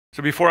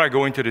So before I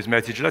go into this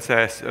message, let's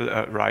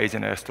rise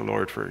and ask the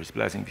Lord for His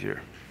blessings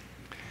here.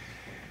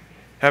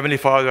 Heavenly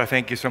Father, I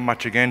thank you so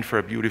much again for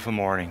a beautiful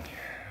morning,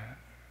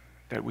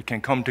 that we can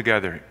come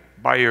together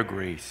by your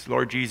grace.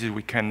 Lord Jesus,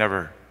 we can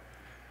never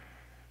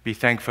be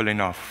thankful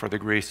enough for the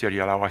grace that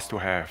you allow us to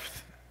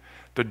have,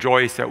 the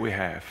joys that we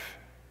have,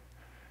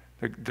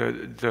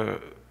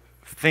 the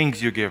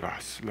things you give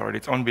us. Lord,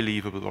 it's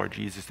unbelievable, Lord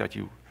Jesus, that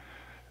you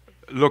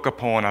look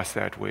upon us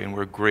that way, and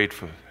we're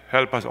grateful.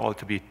 Help us all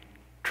to be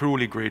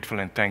truly grateful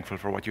and thankful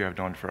for what you have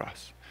done for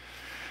us.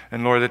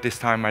 And Lord, at this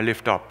time I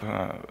lift up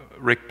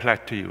Rick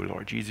Platt to you,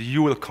 Lord Jesus.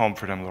 You will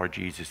comfort him, Lord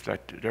Jesus.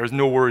 That there's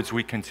no words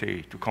we can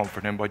say to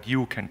comfort him, but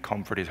you can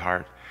comfort his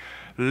heart.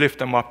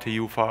 Lift him up to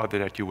you, Father,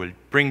 that you will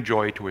bring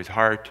joy to his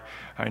heart.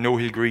 I know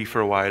he'll grieve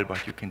for a while,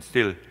 but you can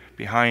still,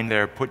 behind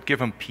there, give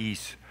him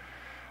peace,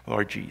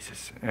 Lord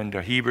Jesus. And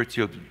the Heberts,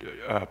 you'll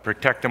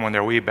protect them on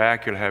their way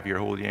back. You'll have your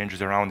holy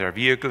angels around their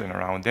vehicle and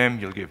around them.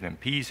 You'll give them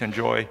peace and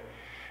joy,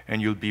 and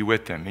you'll be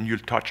with them. And you'll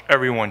touch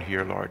everyone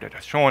here, Lord, that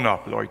has shown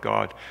up, Lord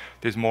God.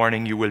 This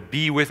morning you will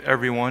be with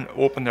everyone,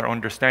 open their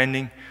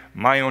understanding,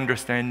 my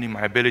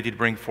ability to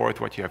bring forth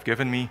what you have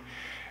given me.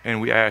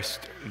 And we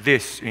ask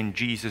this in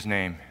Jesus'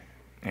 name.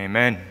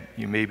 Amen.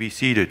 You may be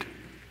seated.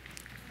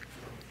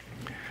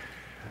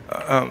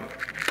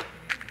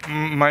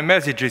 My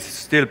message is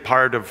still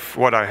part of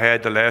what I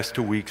had the last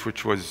 2 weeks,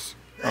 which was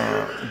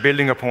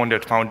building upon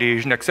that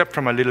foundation, except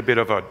from a little bit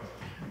of a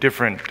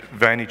different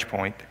vantage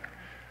point.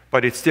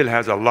 But it still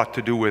has a lot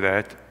to do with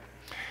that.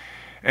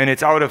 And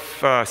it's out of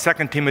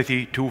 2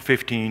 Timothy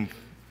 2:15,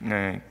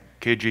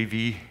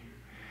 KJV,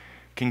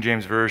 King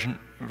James Version,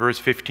 verse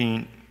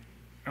 15.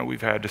 And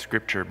we've had the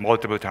scripture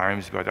multiple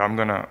times, but I'm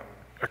going to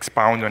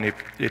expound on it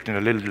in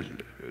a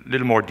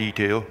little more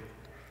detail,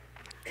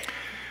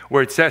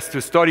 where it says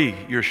to study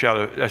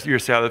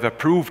yourself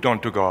approved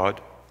unto God,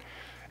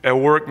 a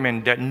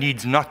workman that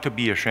needs not to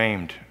be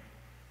ashamed,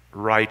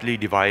 rightly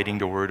dividing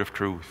the word of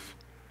truth.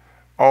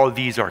 All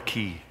these are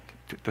key.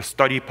 The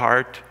study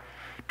part,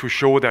 to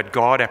show that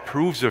God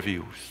approves of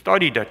you.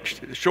 Study that,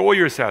 show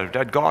yourself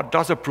that God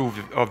does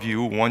approve of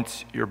you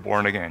once you're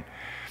born again.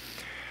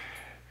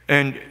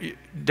 And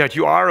that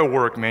you are a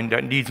workman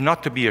that needs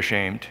not to be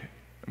ashamed,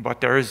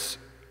 but there's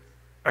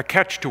a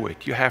catch to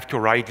it. You have to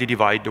rightly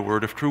divide the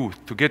word of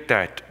truth to get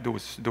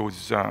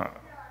those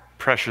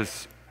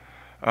precious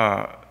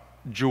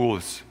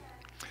jewels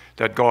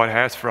that God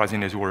has for us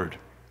in His word.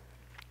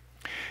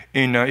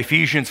 In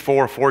Ephesians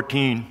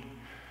 4:14,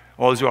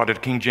 also out of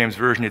the King James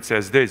Version, it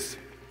says this: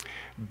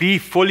 be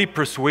fully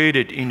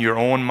persuaded in your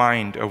own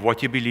mind of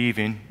what you believe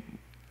in,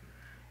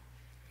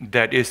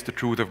 that is the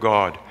truth of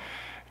God.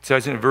 It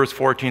says in verse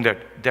 14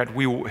 that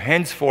we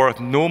henceforth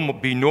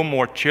be no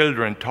more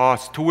children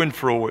tossed to and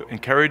fro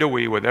and carried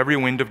away with every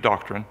wind of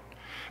doctrine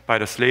by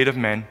the sleight of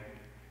men,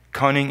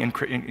 cunning and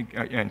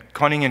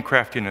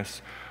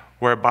craftiness,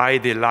 whereby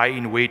they lie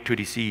in wait to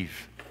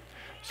deceive.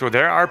 So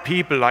there are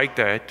people like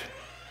that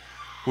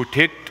who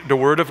take the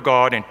word of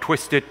God and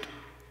twist it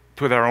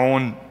to their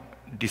own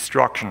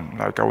destruction.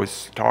 Like I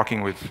was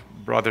talking with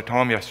Brother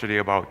Tom yesterday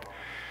about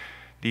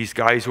these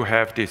guys who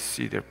have this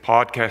either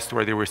podcast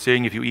where they were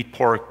saying if you eat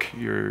pork,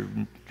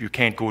 you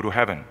can't go to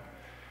heaven.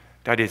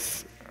 That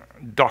is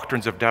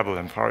doctrines of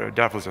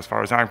devils as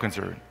far as I'm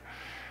concerned.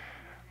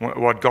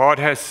 What God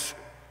has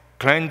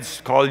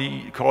cleansed, call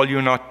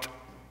you not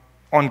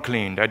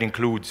unclean. That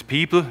includes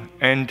people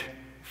and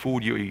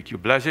food you eat. You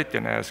bless it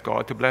and ask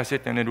God to bless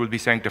it, and it will be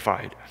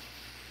sanctified.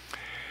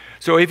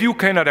 So if you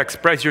cannot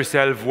express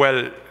yourself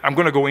well, I'm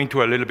going to go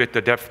into a little bit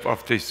the depth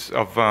of this,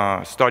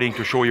 of studying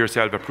to show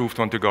yourself approved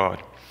unto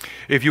God.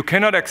 If you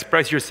cannot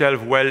express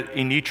yourself well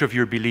in each of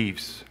your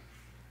beliefs,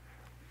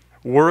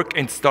 work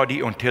and study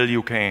until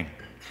you can.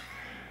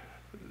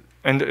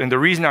 And the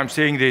reason I'm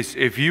saying this,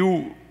 if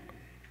you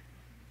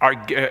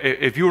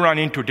run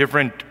into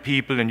different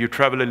people and you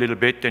travel a little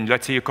bit, and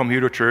let's say you come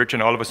here to church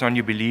and all of a sudden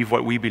you believe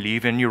what we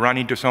believe, and you run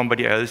into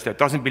somebody else that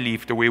doesn't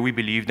believe the way we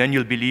believe, then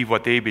you'll believe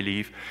what they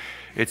believe.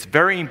 It's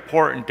very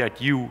important that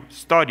you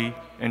study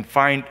and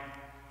find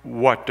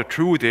what the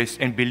truth is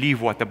and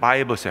believe what the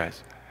Bible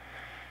says.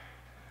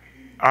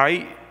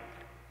 I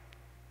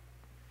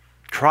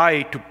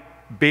try to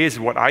base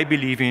what I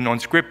believe in on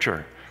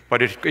Scripture,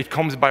 but it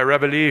comes by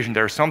revelation.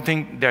 There's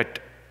something that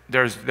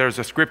There's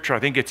a scripture, I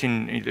think it's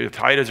in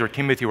Titus or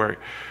Timothy,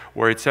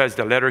 where it says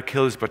the letter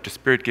kills, but the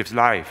Spirit gives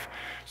life.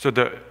 So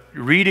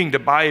reading the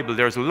Bible,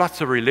 there's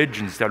lots of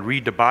religions that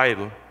read the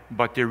Bible,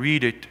 but they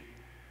read it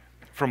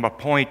from a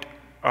point,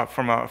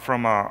 from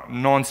a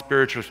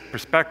non-spiritual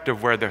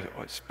perspective, where the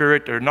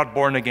Spirit are not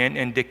born again,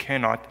 and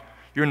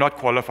you're not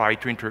qualified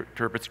to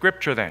interpret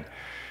Scripture then,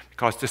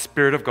 because the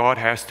Spirit of God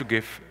has to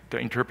give the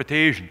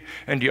interpretation.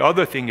 And the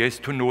other thing is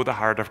to know the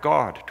heart of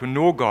God, to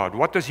know God.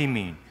 What does He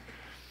mean?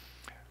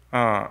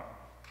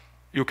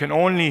 You can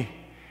only,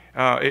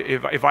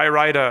 if I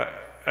write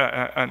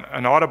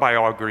an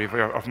autobiography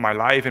of my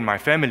life and my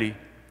family,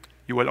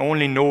 you will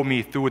only know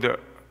me through the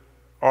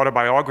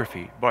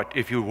autobiography. But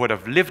if you would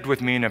have lived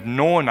with me and have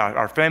known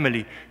our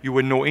family, you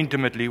would know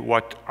intimately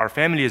what our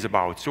family is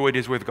about. So it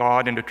is with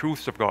God and the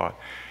truths of God.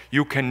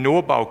 You can know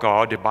about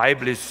God. The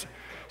Bible is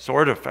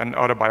sort of an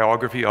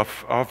autobiography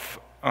of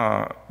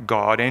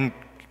God and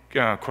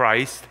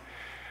Christ.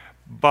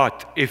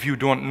 But if you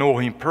don't know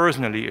him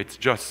personally, it's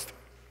just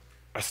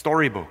a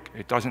storybook.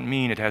 It doesn't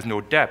mean it has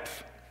no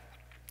depth.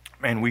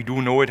 And we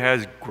do know it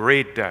has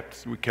great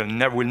depths.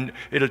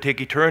 It'll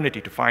take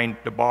eternity to find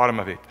the bottom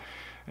of it.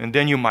 And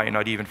then you might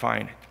not even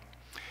find it.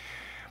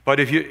 But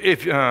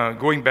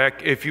going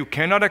back, if you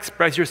cannot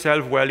express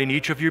yourself well in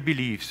each of your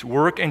beliefs,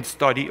 work and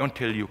study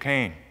until you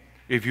can.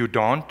 If you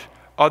don't,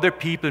 other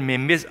people may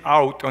miss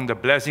out on the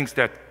blessings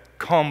that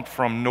come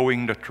from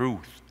knowing the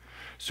truth.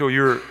 So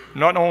you're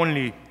not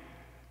only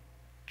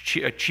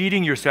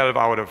cheating yourself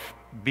out of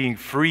being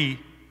free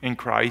in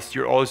Christ,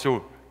 you're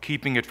also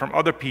keeping it from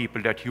other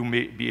people that you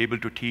may be able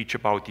to teach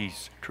about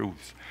these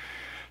truths.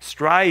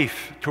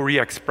 Strive to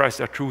re-express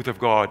the truth of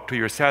God to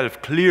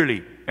yourself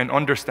clearly and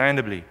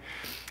understandably.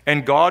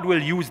 And God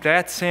will use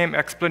that same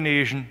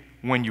explanation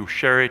when you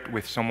share it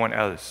with someone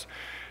else.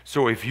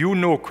 So if you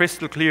know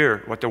crystal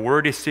clear what the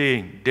Word is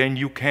saying, then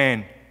you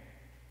can,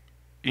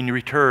 in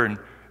return,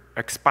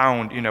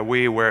 expound in a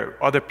way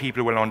where other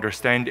people will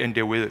understand and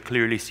they will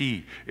clearly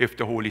see if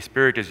the Holy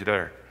Spirit is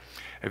there.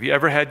 Have you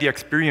ever had the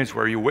experience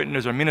where you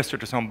witness or minister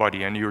to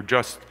somebody and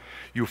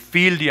you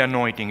feel the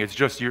anointing? It's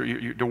just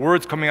the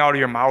words coming out of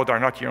your mouth are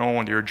not your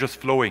own, they're just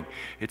flowing.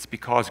 It's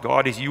because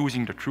God is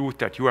using the truth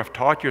that you have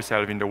taught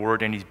yourself in the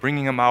Word, and He's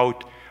bringing them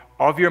out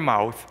of your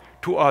mouth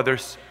to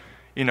others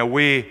in a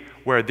way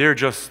where they're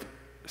just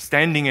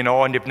standing in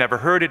awe and they've never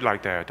heard it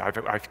like that.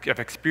 I've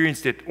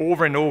experienced it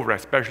over and over,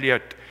 especially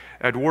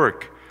at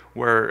work,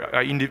 where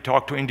I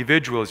talk to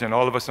individuals and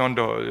all of a sudden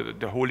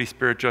the Holy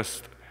Spirit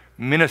just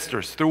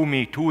ministers through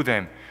me to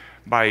them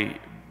by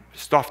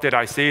stuff that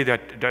I say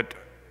that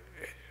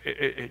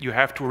you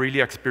have to really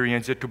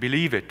experience it to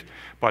believe it.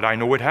 But I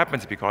know it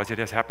happens because it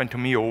has happened to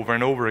me over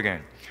and over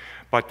again.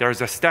 But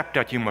there's a step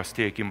that you must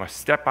take. You must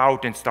step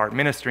out and start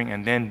ministering,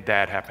 and then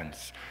that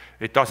happens.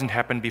 It doesn't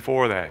happen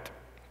before that.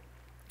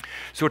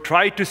 So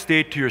try to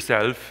state to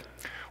yourself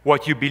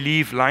what you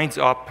believe lines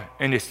up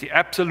and is the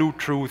absolute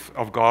truth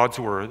of God's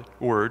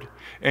word,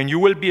 and you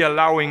will be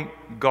allowing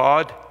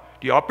God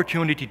the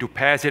opportunity to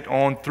pass it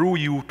on through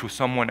you to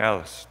someone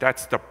else.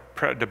 That's the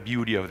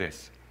beauty of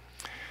this.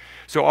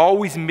 So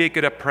always make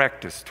it a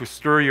practice to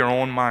stir your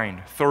own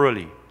mind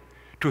thoroughly,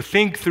 to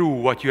think through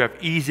what you have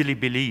easily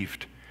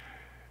believed.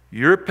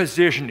 Your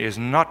position is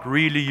not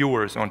really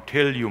yours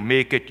until you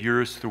make it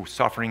yours through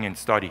suffering and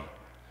study.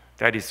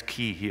 That is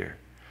key here.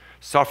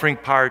 Suffering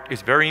part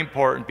is very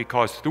important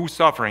because through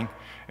suffering,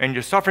 and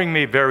your suffering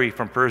may vary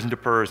from person to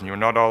person, you'll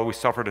not always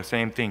suffer the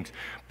same things,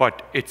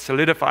 but it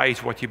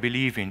solidifies what you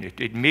believe in.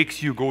 It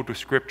makes you go to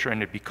Scripture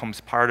and it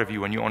becomes part of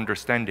you and you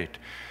understand it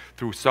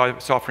through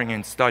suffering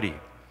and study.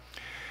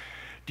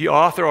 The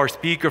author or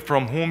speaker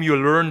from whom you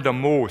learn the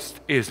most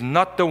is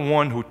not the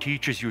one who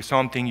teaches you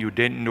something you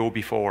didn't know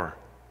before,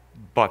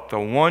 but the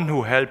one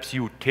who helps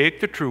you take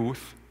the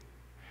truth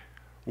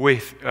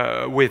with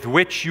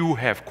which you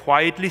have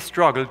quietly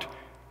struggled,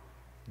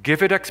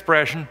 give it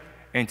expression,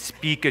 and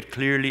speak it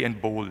clearly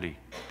and boldly.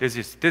 This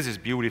is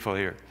beautiful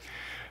here.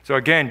 So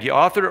again, the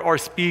author or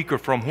speaker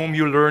from whom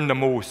you learn the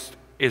most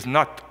is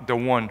not the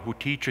one who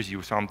teaches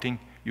you something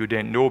you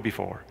didn't know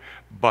before,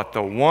 but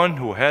the one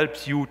who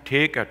helps you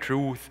take a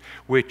truth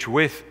with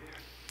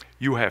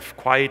you have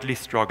quietly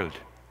struggled,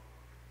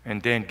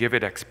 and then give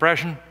it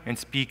expression and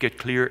speak it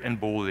clear and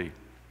boldly.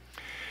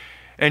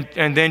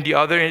 And then the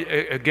other,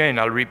 again,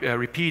 I'll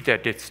repeat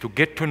that, it's to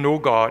get to know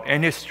God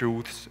and His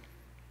truths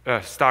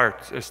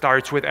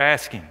starts with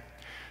asking.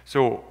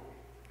 So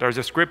there's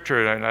a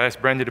scripture, and I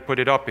asked Brenda to put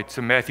it up. It's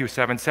in Matthew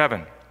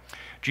 7:7.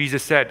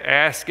 Jesus said,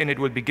 "Ask and it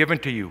will be given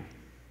to you."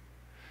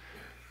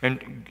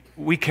 And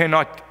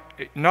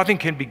nothing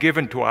can be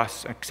given to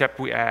us except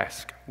we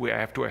ask. We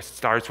have to, it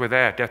starts with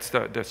that. That's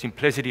the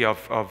simplicity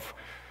of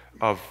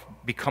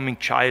becoming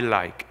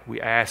childlike.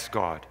 We ask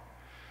God.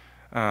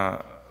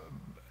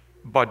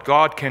 But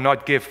God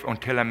cannot give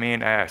until a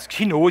man asks.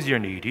 He knows your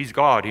need. He's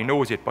God. He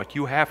knows it. But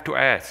you have to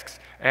ask.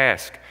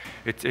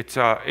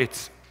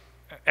 It's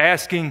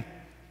asking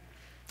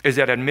is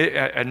that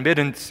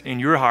admittance in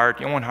your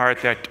own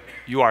heart, that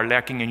you are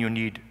lacking and you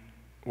need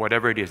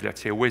whatever it is.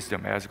 Let's say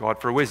wisdom. Ask God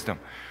for wisdom.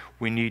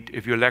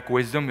 If you lack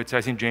wisdom, it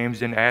says in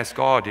James, then ask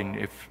God. And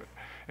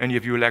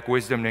if you lack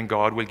wisdom, then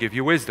God will give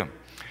you wisdom.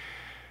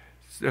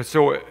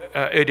 So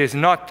it is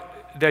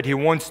not that He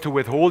wants to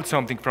withhold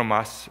something from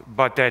us,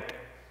 but that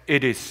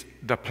it is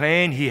the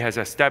plan He has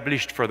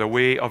established for the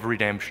way of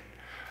redemption.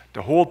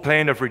 The whole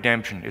plan of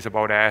redemption is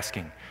about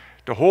asking.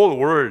 The whole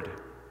world,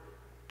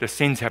 the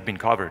sins have been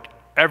covered.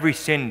 Every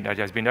sin that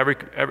has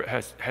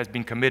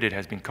been committed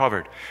has been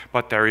covered.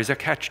 But there is a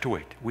catch to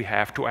it. We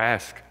have to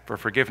ask for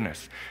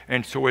forgiveness.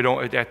 And so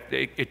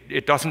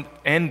it doesn't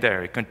end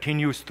there. It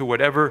continues to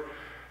whatever,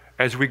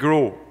 as we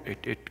grow.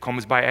 It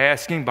comes by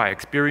asking, by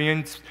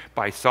experience,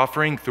 by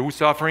suffering, through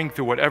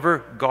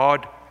whatever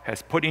God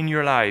has put in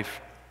your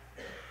life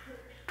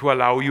to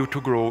allow you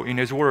to grow in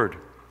His Word.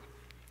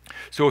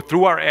 So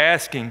through our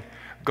asking,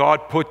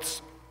 God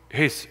puts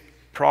His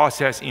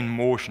process in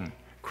motion,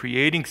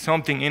 creating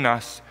something in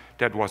us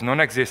that was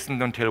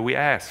non-existent until we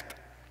asked.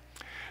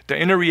 The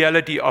inner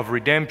reality of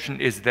redemption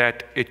is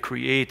that it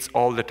creates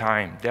all the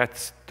time.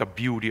 That's the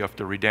beauty of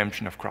the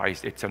redemption of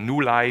Christ. It's a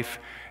new life,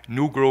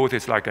 new growth.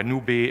 It's like a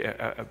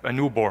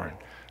newborn.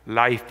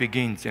 Life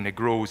begins and it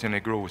grows and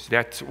it grows.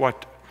 That's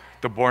what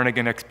the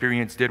born-again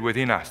experience did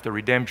within us, the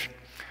redemption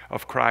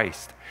of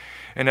Christ.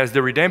 And as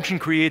the redemption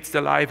creates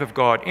the life of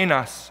God in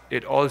us,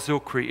 it also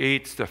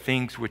creates the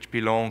things which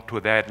belong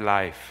to that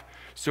life.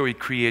 So it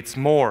creates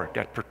more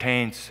that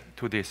pertains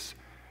to this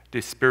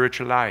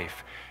spiritual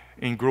life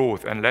in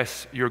growth,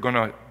 unless you're going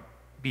to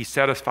be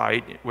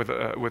satisfied with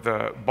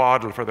a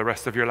bottle for the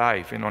rest of your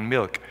life and on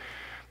milk.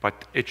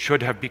 But it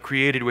should have been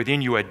created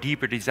within you a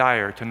deeper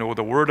desire to know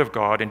the Word of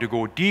God and to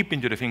go deep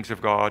into the things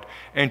of God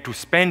and to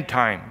spend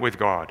time with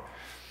God.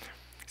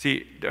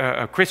 See,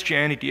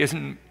 Christianity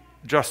isn't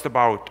just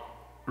about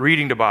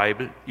reading the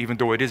Bible, even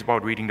though it is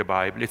about reading the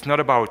Bible. It's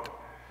not about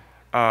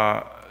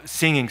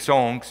singing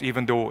songs,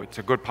 even though it's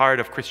a good part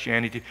of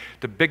Christianity.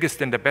 The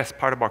biggest and the best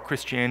part about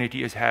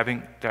Christianity is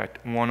having that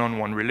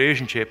one-on-one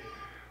relationship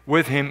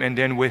with Him and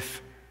then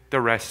with the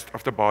rest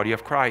of the body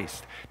of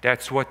Christ.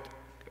 That's what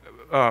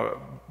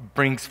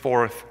brings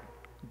forth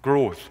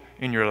growth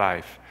in your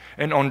life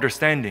and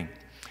understanding.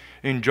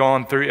 In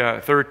John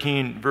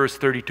 13, verse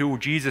 32,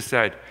 Jesus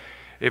said,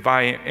 "If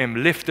I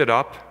am lifted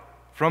up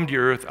from the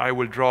earth, I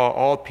will draw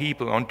all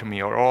people unto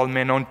me," or all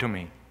men unto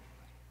me.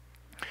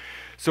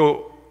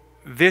 So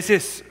this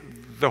is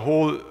the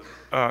whole,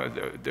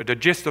 the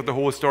gist of the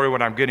whole story.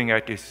 What I'm getting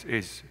at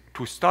is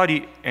to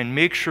study and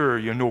make sure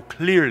you know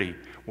clearly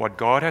what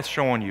God has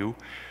shown you,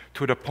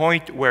 to the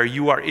point where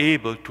you are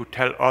able to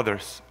tell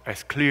others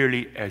as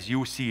clearly as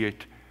you see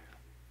it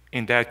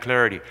in that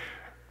clarity.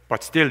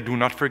 But still, do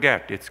not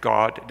forget, it's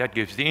God that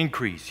gives the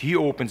increase. He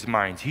opens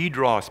minds. He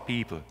draws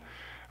people.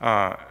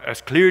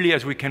 As clearly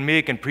as we can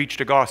make and preach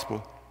the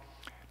gospel,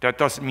 that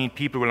doesn't mean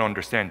people will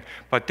understand.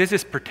 But this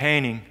is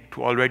pertaining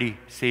to already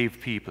saved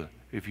people.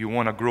 If you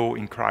want to grow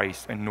in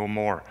Christ and know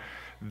more,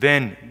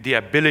 then the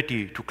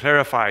ability to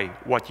clarify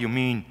what you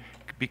mean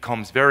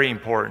becomes very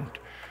important,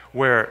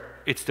 where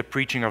it's the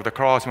preaching of the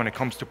cross when it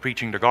comes to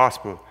preaching the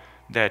gospel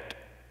that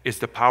is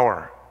the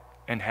power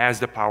and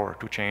has the power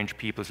to change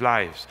people's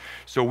lives.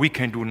 So we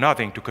can do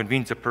nothing to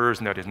convince a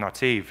person that is not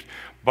saved,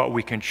 but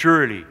we can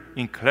surely,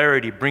 in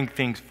clarity, bring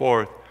things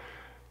forth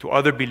to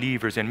other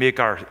believers and make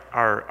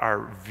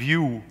our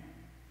view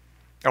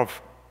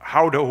of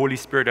how the Holy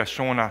Spirit has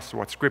shown us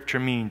what Scripture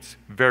means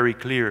very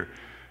clear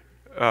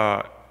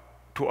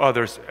to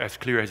others, as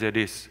clear as it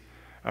is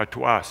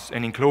to us.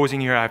 And in closing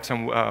here, I have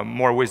some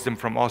more wisdom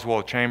from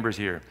Oswald Chambers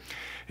here.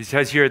 He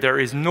says here, "There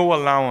is no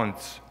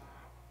allowance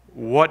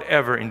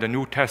whatever in the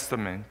New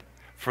Testament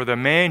for the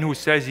man who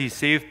says he's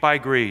saved by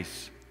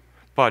grace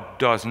but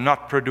does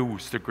not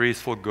produce the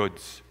graceful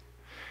goods.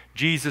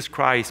 Jesus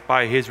Christ,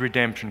 by His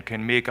redemption,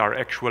 can make our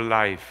actual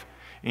life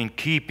in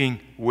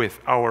keeping with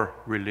our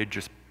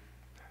religious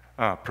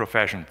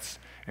professions."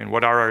 And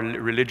what are our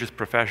religious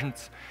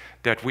professions?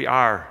 That we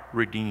are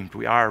redeemed,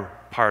 we are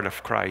part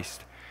of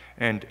Christ.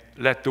 And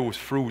let those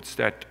fruits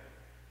that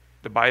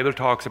the Bible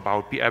talks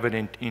about be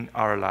evident in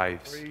our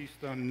lives. Praise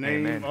the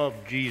name Amen. of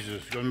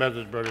Jesus. Good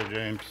message, Brother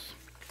James.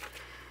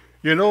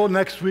 You know,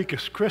 next week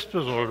is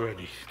Christmas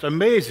already. It's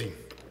amazing.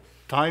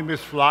 Time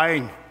is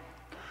flying.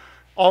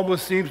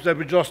 Almost seems that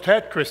we just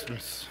had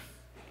Christmas.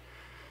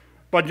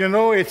 But you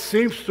know, it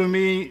seems to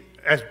me,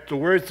 as the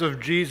words of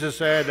Jesus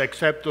said,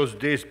 "Except those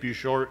days be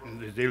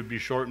shortened, they'll be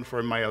shortened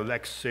for my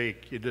elect's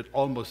sake." It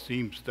almost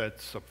seems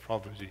that's a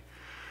prophecy.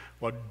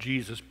 What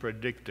Jesus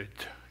predicted.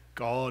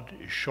 God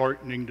is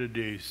shortening the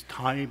days.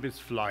 Time is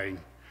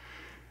flying.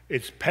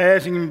 It's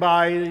passing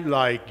by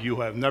like you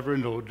have never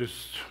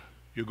noticed.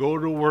 You go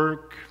to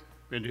work,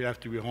 and you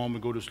have to be home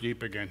and go to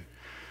sleep again.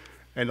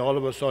 And all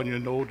of a sudden you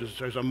notice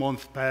there's a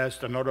month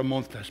passed, another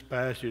month has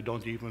passed, you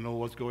don't even know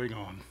what's going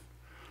on.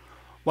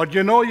 But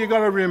you know, you got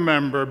to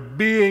remember,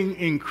 being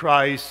in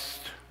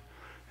Christ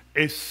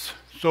is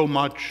so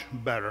much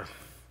better.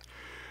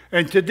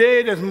 And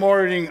today, this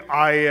morning,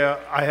 I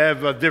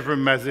have a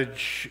different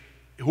message.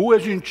 Who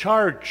is in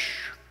charge?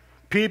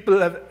 People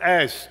have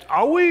asked,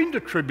 are we in the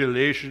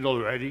tribulation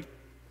already?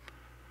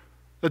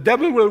 The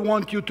devil will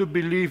want you to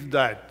believe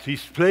that.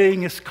 He's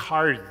playing his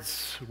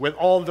cards with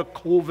all the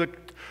COVID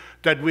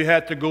that we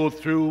had to go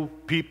through.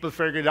 People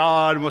figured,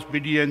 it must be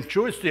the end.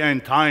 Sure, it's the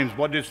end times,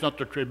 but it's not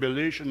the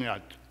tribulation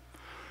yet.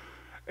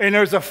 And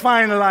there's a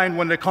fine line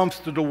when it comes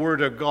to the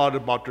Word of God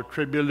about the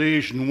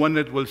tribulation, when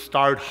it will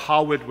start,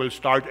 how it will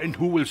start, and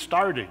who will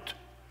start it.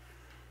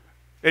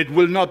 It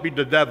will not be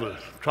the devil,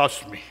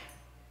 trust me.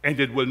 And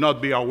it will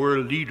not be our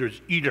world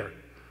leaders either.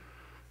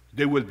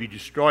 They will be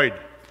destroyed.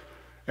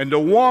 And the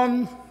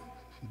one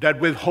that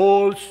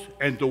withholds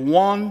and the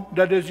one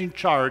that is in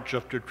charge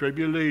of the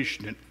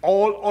tribulation and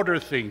all other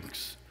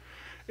things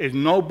is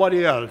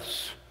nobody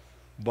else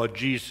but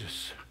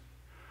Jesus.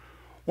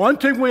 One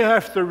thing we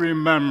have to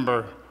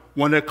remember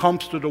when it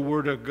comes to the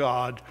Word of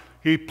God,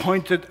 he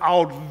pointed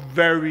out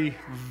very,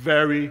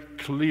 very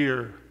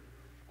clear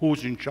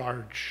who's in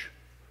charge.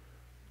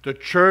 The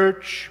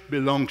church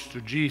belongs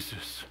to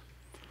Jesus.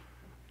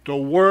 The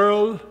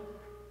world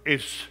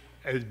belongs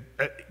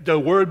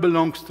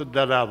to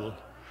the devil.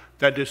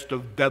 That is the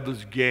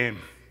devil's game.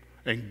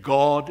 And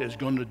God is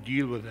going to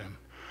deal with them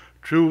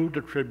through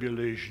the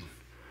tribulation.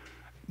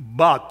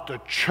 But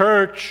the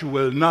church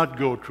will not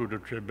go through the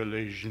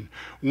tribulation.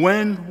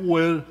 When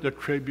will the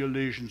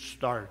tribulation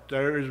start?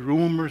 There is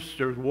rumors,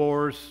 there's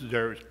wars,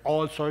 there's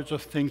all sorts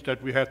of things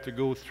that we have to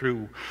go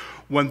through.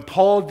 When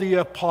Paul the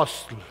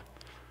Apostle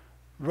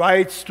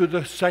writes to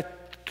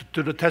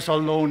the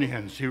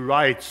Thessalonians, he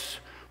writes,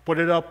 put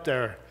it up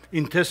there,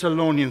 in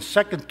Thessalonians,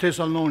 2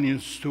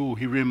 Thessalonians 2,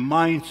 he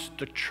reminds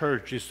the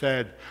church, he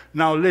said,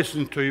 now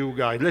listen to you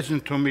guys,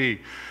 listen to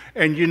me.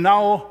 And you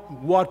know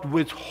what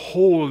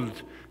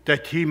withhold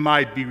that he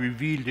might be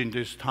revealed in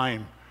this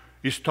time.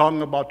 He's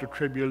talking about the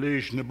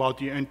tribulation, about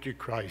the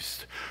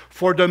Antichrist.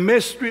 For the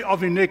mystery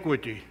of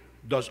iniquity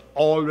does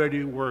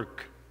already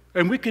work.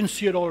 And we can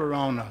see it all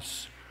around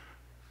us.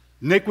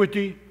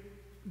 Iniquity,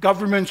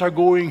 governments are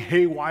going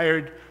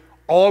haywire,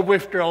 all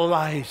with their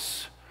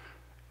lies.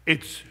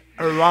 It's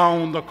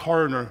around the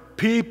corner.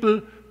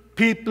 People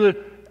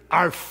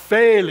are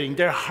failing.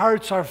 Their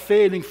hearts are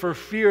failing for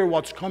fear of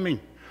what's coming.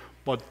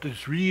 But the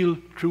real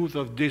truth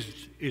of this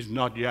is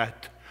not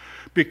yet.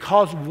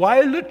 Because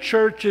while the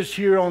church is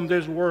here on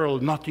this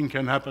world, nothing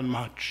can happen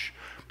much.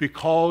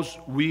 Because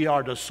we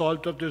are the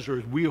salt of this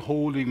earth, we're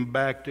holding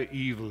back the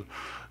evil.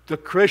 The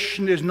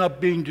Christian is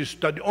not being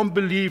destroyed, the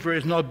unbeliever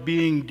is not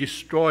being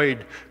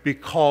destroyed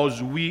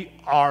because we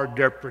are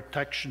their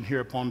protection here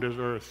upon this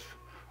earth.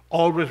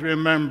 Always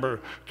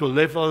remember to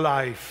live a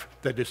life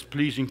that is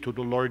pleasing to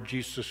the Lord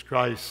Jesus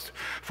Christ.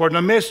 For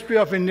the mystery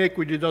of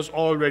iniquity does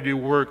already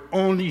work.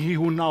 Only he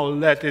who now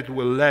let it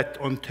will let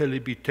until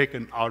it be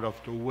taken out of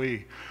the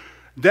way.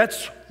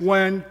 That's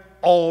when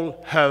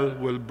all hell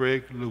will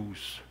break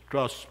loose.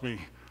 Trust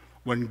me.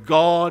 When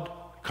God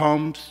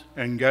comes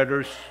and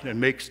gathers and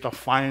makes the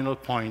final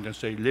point and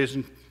say,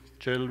 listen,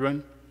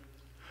 children,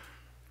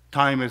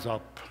 time is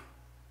up.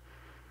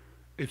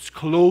 It's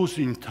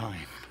closing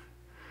time.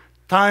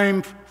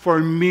 Time for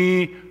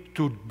me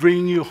to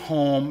bring you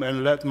home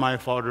and let my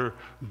Father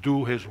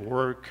do his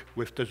work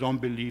with this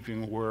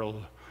unbelieving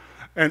world.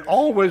 And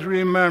always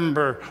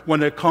remember,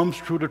 when it comes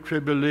through the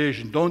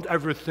tribulation, don't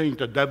ever think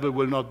the devil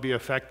will not be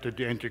affected,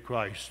 the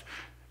Antichrist.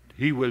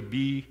 He will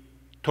be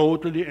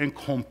totally and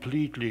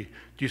completely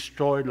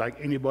destroyed like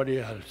anybody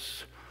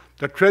else.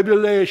 The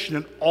tribulation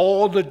and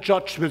all the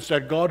judgments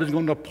that God is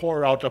going to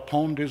pour out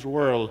upon this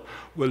world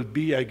will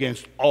be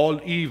against all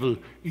evil,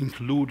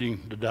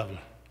 including the devil.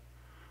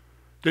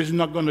 This is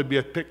not going to be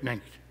a picnic.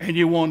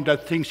 Anyone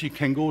that thinks he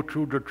can go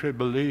through the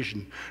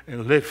tribulation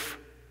and live,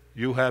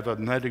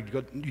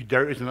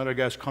 there is another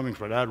gas coming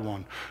for that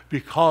one.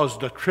 Because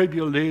the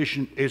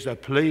tribulation is a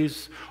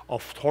place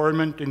of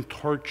torment and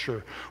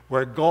torture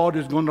where God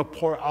is going to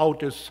pour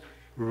out his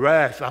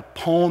wrath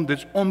upon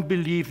this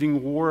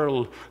unbelieving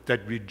world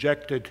that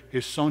rejected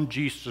his son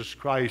Jesus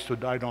Christ, who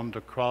died on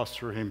the cross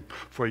for him,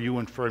 for you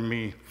and for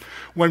me.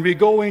 When we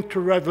go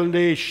into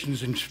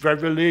Revelations, in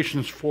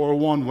Revelations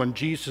 4:1, when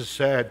Jesus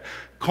said,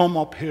 come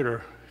up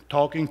hither,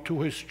 talking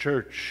to his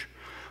church,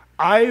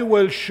 I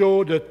will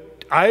show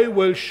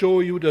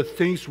you the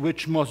things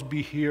which must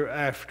be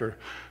hereafter.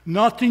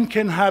 Nothing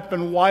can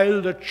happen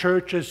while the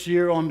church is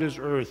here on this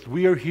earth.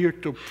 We are here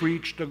to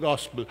preach the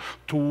gospel,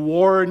 to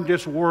warn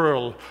this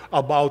world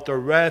about the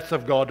wrath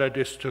of God that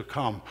is to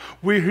come.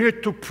 We're here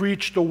to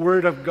preach the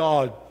word of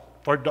God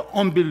for the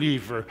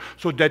unbeliever,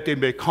 so that they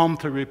may come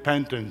to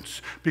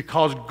repentance,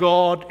 because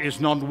God is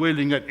not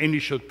willing that any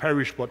should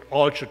perish, but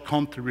all should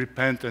come to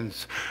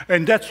repentance.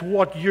 And that's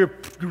what your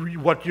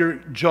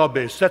job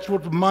is. That's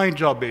what my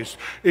job is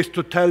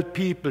to tell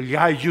people,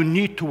 guys, you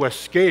need to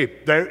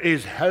escape. There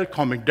is hell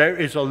coming. There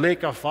is a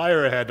lake of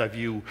fire ahead of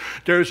you.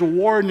 There is a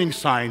warning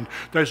sign.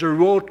 There's a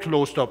road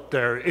closed up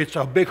there. It's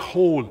a big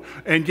hole.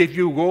 And if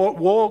you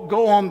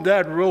go on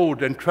that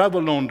road and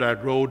travel on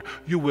that road,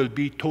 you will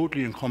be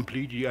totally and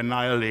completely annihilated.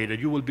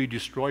 You will be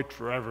destroyed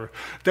forever.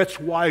 That's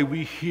why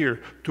we're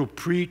here to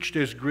preach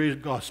this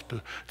great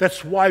gospel.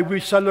 That's why we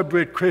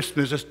celebrate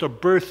Christmas as the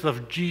birth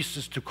of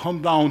Jesus to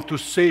come down to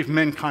save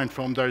mankind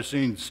from their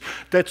sins.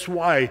 That's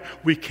why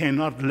we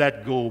cannot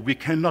let go. We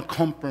cannot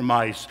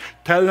compromise.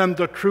 Tell them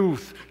the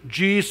truth.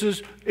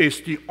 Jesus is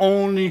the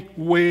only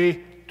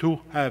way to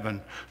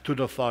heaven, to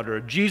the Father.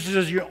 Jesus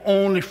is your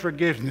only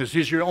forgiveness.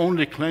 He's your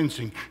only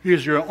cleansing. He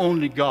is your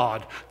only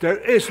God. There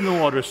is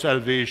no other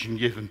salvation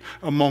given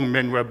among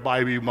men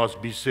whereby we must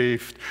be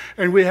saved.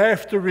 And we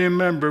have to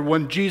remember,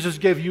 when Jesus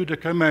gave you the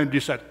command, he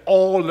said,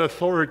 all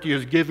authority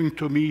is given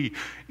to me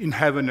in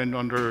heaven and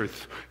on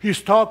earth.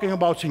 He's talking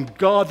about saying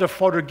God the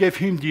Father gave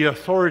him the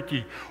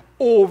authority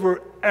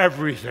over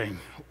everything,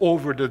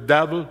 over the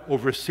devil,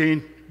 over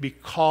sin,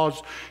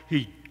 because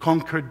he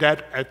conquered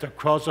that at the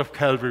cross of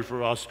Calvary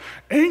for us.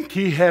 And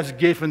he has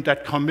given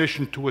that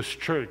commission to his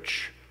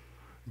church.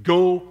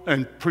 Go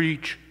and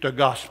preach the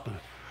gospel.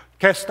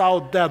 Cast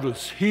out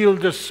devils, heal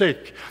the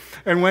sick.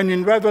 And when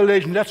in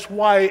Revelation, that's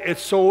why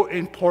it's so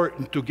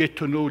important to get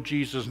to know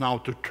Jesus now,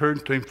 to turn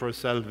to him for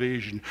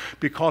salvation,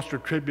 because the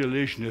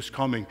tribulation is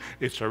coming.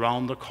 It's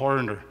around the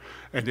corner.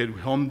 And then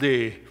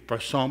someday, for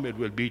some, it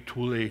will be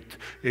too late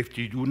if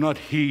you do not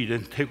heed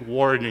and take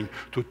warning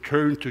to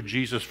turn to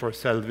Jesus for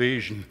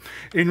salvation.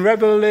 In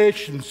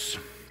Revelations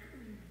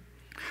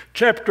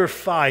chapter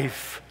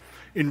 5,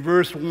 in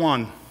verse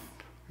 1,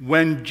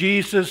 when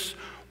Jesus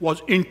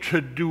was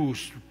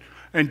introduced,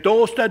 and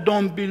those that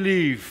don't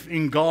believe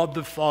in God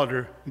the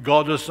Father,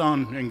 God the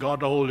Son, and God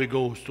the Holy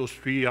Ghost, those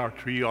three are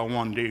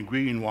one, they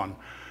agree in one,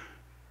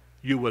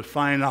 you will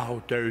find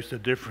out there is a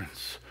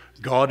difference.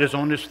 God is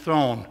on his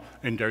throne,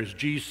 and there's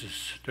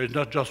Jesus. There's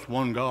not just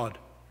one God,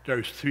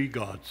 there's three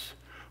gods,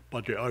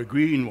 but they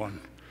agree in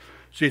one.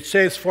 So it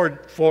says,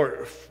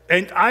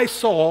 and I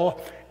saw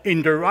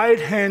in the right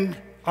hand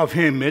of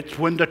him, it's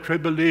when the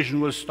tribulation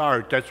will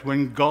start. That's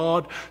when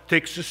God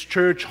takes his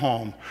church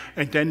home,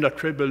 and then the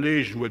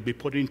tribulation will be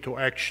put into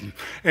action.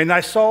 And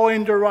I saw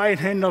in the right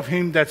hand of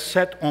him that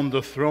sat on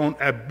the throne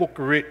a book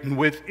written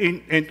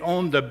within and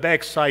on the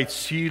backside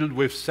sealed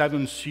with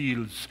 7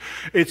 seals.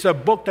 It's a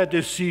book that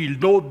is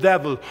sealed. No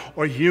devil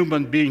or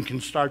human being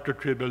can start the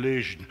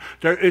tribulation.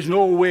 There is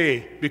no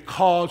way,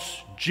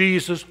 because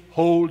Jesus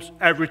holds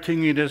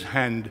everything in his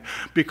hand,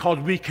 because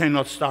we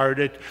cannot start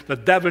it. The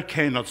devil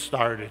cannot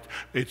start it.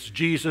 It's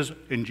Jesus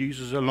and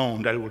Jesus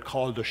alone that will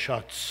call the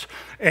shots.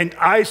 And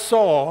I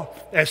saw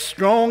a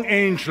strong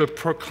angel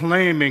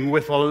proclaiming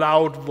with a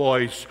loud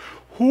voice,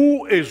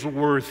 who is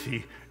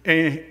worthy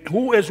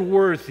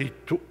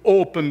to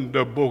open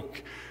the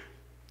book?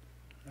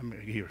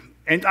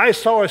 And I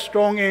saw a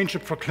strong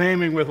angel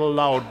proclaiming with a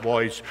loud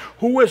voice,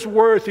 who is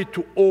worthy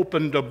to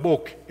open the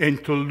book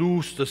and to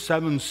loose the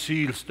 7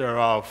 seals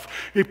thereof?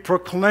 He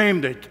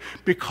proclaimed it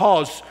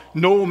because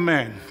no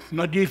man,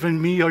 not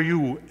even me or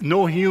you,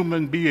 no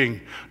human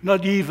being,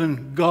 not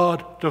even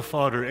God the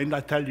Father, and I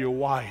tell you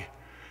why.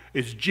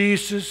 It's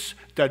Jesus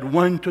that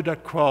went to the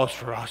cross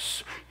for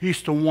us.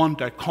 He's the one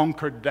that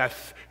conquered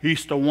death.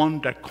 He's the one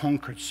that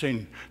conquered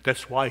sin.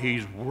 That's why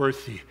he's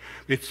worthy.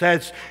 It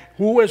says,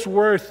 who is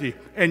worthy?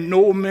 And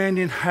no man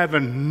in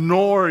heaven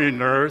nor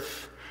in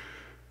earth,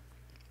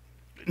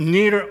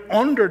 neither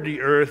under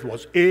the earth,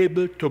 was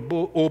able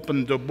to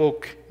open the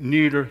book,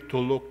 neither to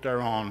look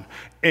thereon.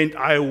 And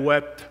I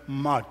wept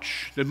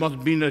much. There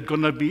must be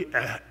going to be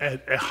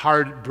a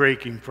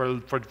heartbreaking for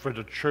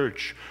the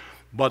church.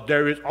 But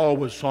there is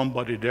always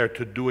somebody there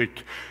to do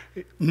it.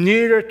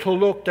 Neither to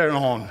look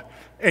thereon.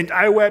 And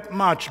I wept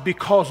much,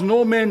 because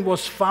no man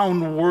was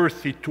found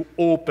worthy to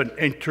open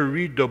and to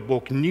read the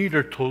book,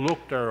 neither to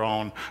look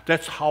thereon.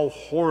 That's how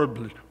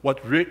horrible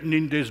what's written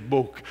in this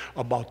book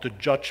about the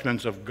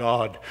judgments of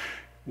God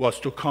was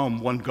to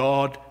come when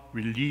God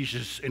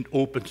releases and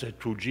opens it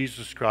through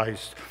Jesus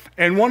Christ.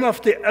 And one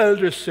of the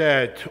elders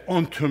said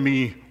unto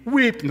me,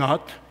 weep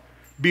not,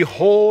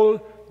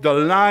 behold, the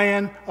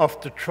Lion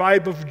of the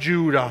tribe of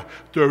Judah,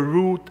 the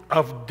root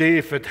of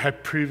David,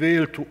 had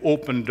prevailed to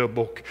open the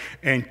book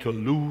and to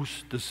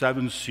loose the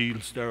 7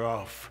 seals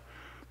thereof.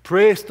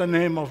 Praise the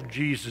name of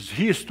Jesus.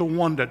 He is the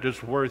one that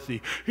is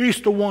worthy. He's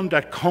the one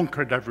that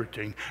conquered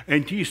everything.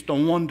 And he's the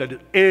one that is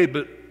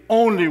able,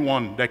 only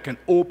one that can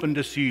open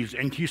the seals.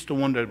 And he's the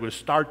one that will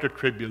start the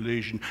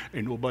tribulation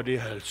and nobody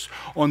else.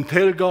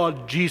 Until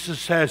God, Jesus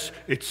says,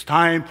 it's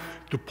time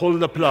to pull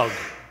the plug,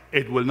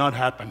 it will not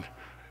happen.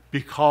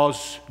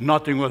 Because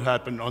nothing will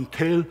happen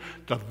until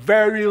the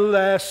very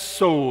last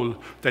soul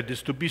that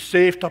is to be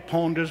saved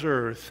upon this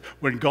earth.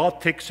 When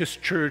God takes his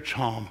church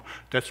home,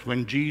 that's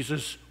when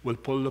Jesus will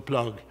pull the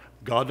plug.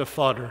 God the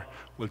Father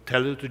will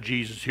tell it to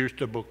Jesus, here's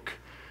the book,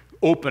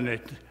 open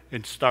it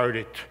and start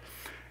it.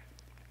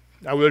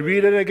 I will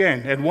read it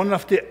again. And one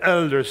of the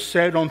elders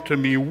said unto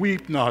me,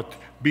 weep not,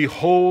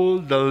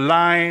 behold, the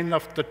Lion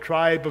of the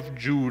tribe of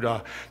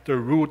Judah, the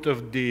root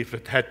of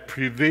David, had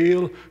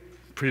prevailed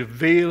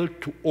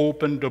to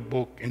open the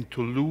book and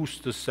to loose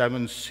the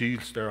 7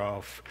 seals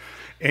thereof.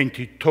 And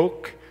he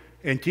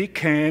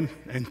came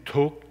and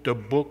took the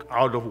book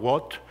out of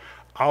what?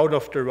 Out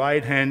of the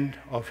right hand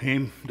of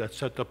him that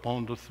sat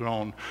upon the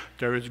throne.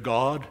 There is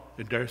God,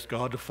 and there's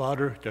God the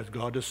Father, there's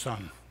God the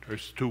Son.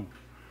 There's 2.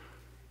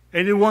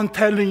 Anyone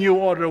telling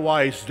you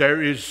otherwise,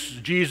 there is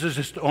Jesus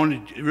is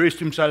only raised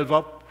himself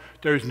up,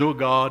 there is no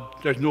God,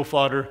 there's no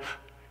Father,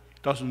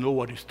 doesn't know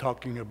what he's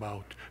talking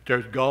about.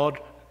 There's God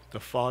the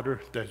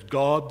Father, there's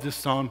God the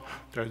Son,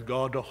 there's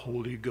God the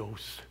Holy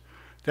Ghost.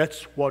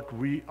 That's what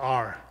we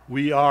are.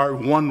 We are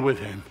one with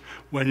him.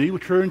 When you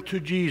turn to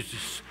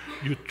Jesus,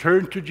 you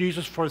turn to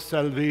Jesus for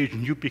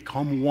salvation, you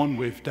become one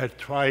with that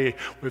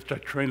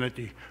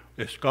Trinity.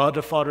 It's God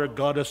the Father,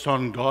 God the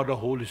Son, God the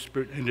Holy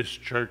Spirit in this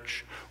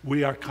church.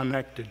 We are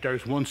connected.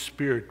 There's one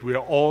Spirit. We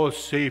are all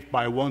saved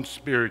by one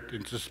Spirit.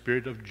 It's the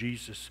Spirit of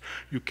Jesus.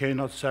 You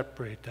cannot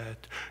separate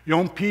that.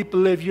 Young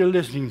people, if you're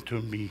listening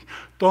to me,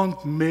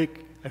 don't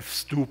make a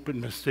stupid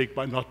mistake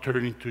by not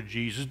turning to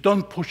Jesus.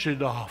 Don't push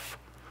it off.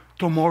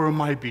 Tomorrow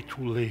might be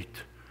too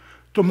late.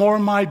 Tomorrow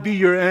might be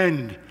your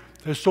end.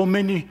 There's so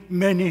many,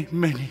 many,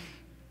 many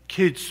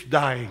kids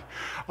dying.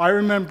 I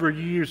remember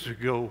years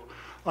ago,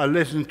 I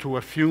listened to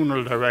a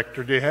funeral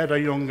director. They had a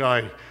young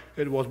guy.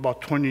 It was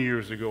about 20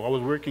 years ago. I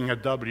was working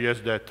at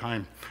WS that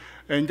time.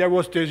 And there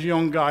was this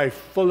young guy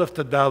full of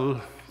the devil,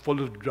 full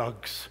of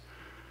drugs.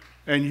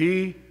 And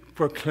he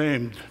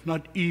proclaimed,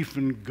 not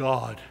even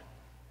God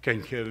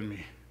can kill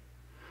me.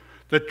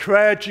 The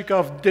tragic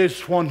of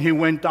this one, he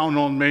went down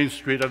on Main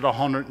Street at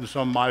 100 and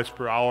some miles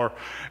per hour,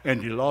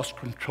 and he lost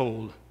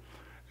control.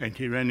 And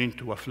he ran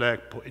into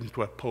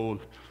a pole.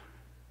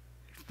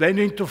 Then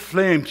into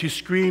flames, he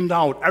screamed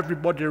out.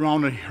 Everybody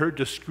around him heard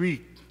the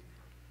shriek.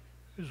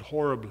 It was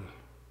horrible.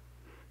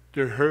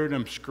 They heard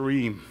him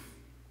scream.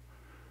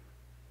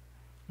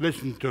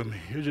 Listen to me,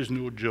 it is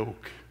no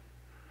joke.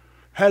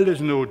 Hell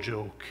is no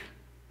joke.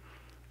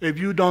 If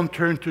you don't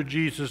turn to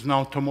Jesus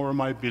now, tomorrow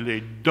might be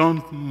late.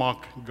 Don't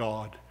mock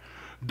God.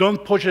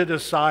 Don't push it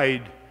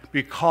aside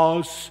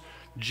because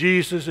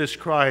Jesus is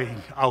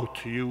crying out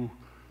to you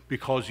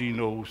because he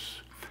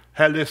knows.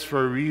 Hell is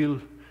for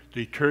real.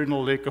 The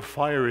eternal lake of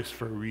fire is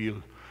for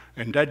real.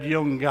 And that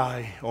young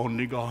guy,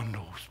 only God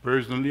knows.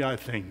 Personally, I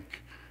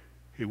think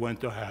he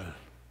went to hell.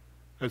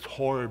 It's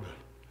horrible.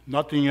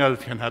 Nothing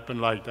else can happen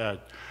like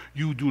that.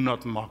 You do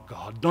not mock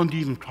God. Don't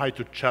even try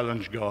to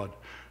challenge God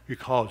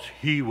because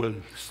he will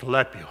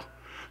slap you.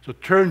 So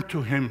turn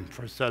to him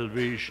for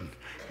salvation.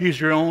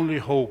 He's your only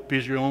hope.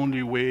 He's your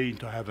only way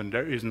into heaven.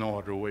 There is no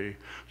other way.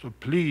 So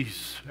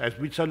please, as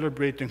we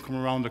celebrate and come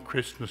around the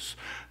Christmas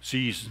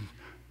season,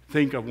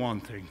 think of one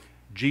thing.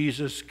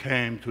 Jesus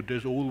came to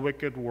this old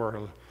wicked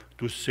world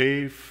to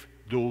save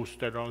those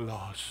that are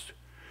lost.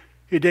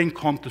 He didn't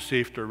come to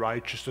save the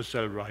righteous, the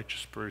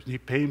self-righteous person. He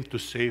came to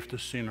save the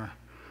sinner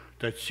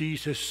that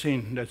sees his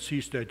sin, that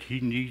sees that he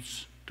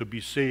needs to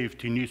be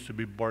saved, he needs to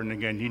be born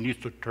again, he needs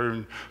to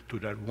turn to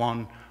that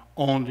one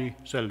only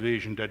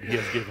salvation that he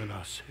has given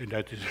us, and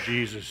that is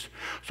Jesus.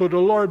 So the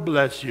Lord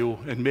bless you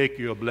and make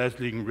you a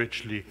blessing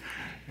richly,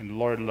 and the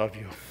Lord love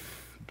you.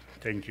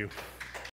 Thank you.